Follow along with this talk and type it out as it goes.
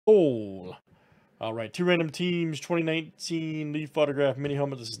All right, 2 random teams, 2019 Leaf Autograph Mini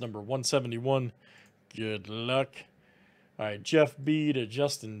Helmet. This is number 171. Good luck. All right, Jeff B to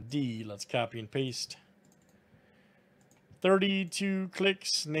Justin D. Let's copy and paste. 32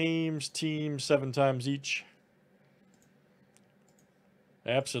 clicks, names, teams, 7 times each.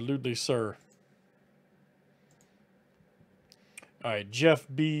 Absolutely, sir. All right, Jeff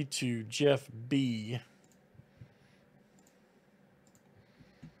B to Jeff B.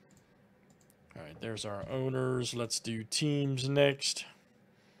 All right, there's our owners. Let's do teams next.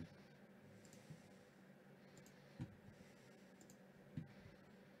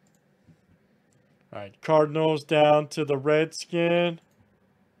 All right, Cardinals down to the Redskin.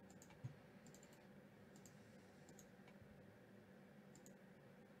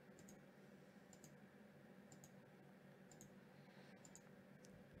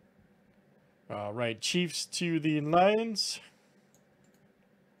 All right, Chiefs to the Lions.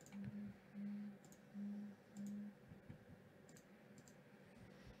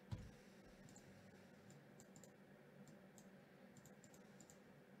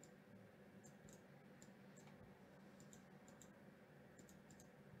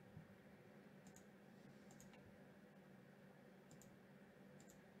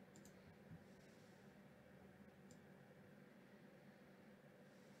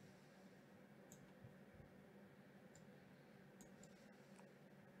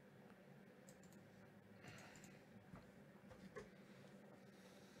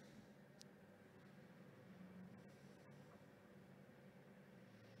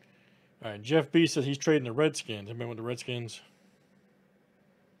 All right, Jeff B says he's trading the Redskins. Anybody want the Redskins?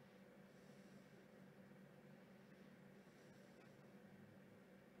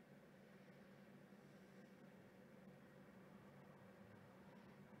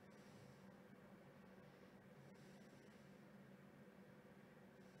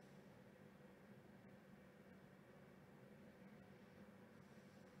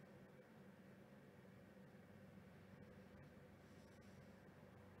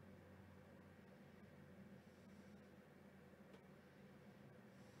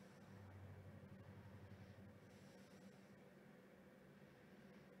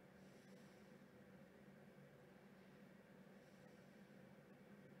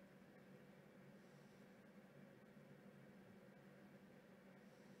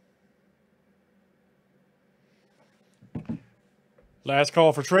 Last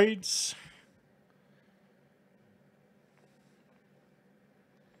call for trades.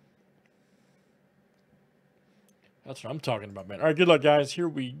 That's what I'm talking about, man. All right, good luck, guys. Here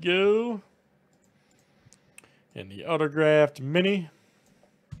we go. In the autographed mini.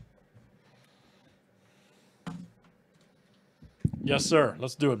 Yes, sir.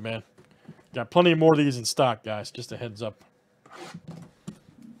 Let's do it, man. Got plenty more of these in stock, guys. Just a heads up.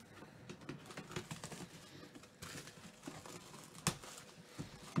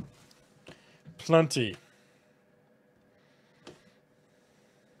 Plenty.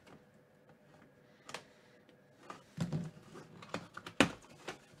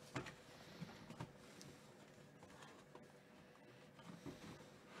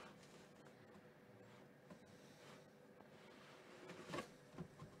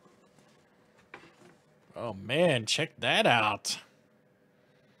 Oh, man. Check that out.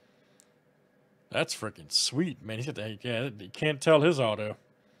 That's freaking sweet, man. He's got the, yeah, you can't tell his auto.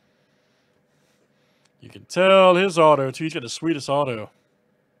 You can tell his auto, too. He's got the sweetest auto.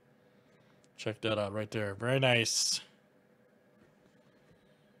 Check that out right there. Very nice.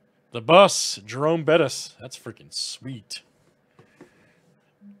 The bus, Jerome Bettis. That's freaking sweet.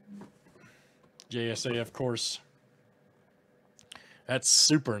 JSA, of course. That's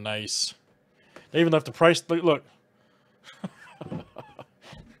super nice. They even left the price. Look.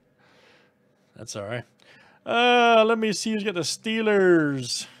 That's all right. Let me see who's got the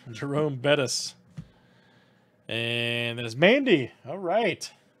Steelers. Jerome Bettis. And there's Mandy. All right.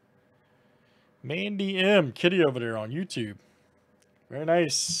 Mandy M. Kitty over there on YouTube. Very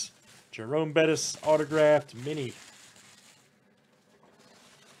nice. Jerome Bettis autographed mini.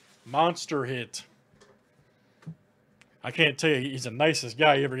 Monster hit. I can't tell you, he's the nicest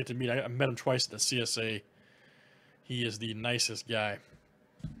guy you ever get to meet. I met him twice at the CSA. He is the nicest guy.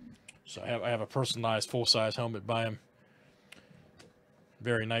 So I have a personalized full-size helmet by him.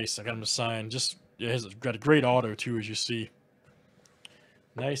 Very nice. I got him to sign. Just, yeah, he's got a great auto, too, as you see.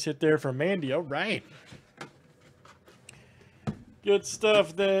 Nice hit there from Mandy. All right. Good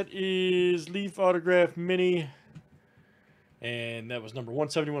stuff. That is Leaf Autograph Mini. And that was number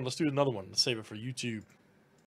 171. Let's do another one. Let's save it for YouTube.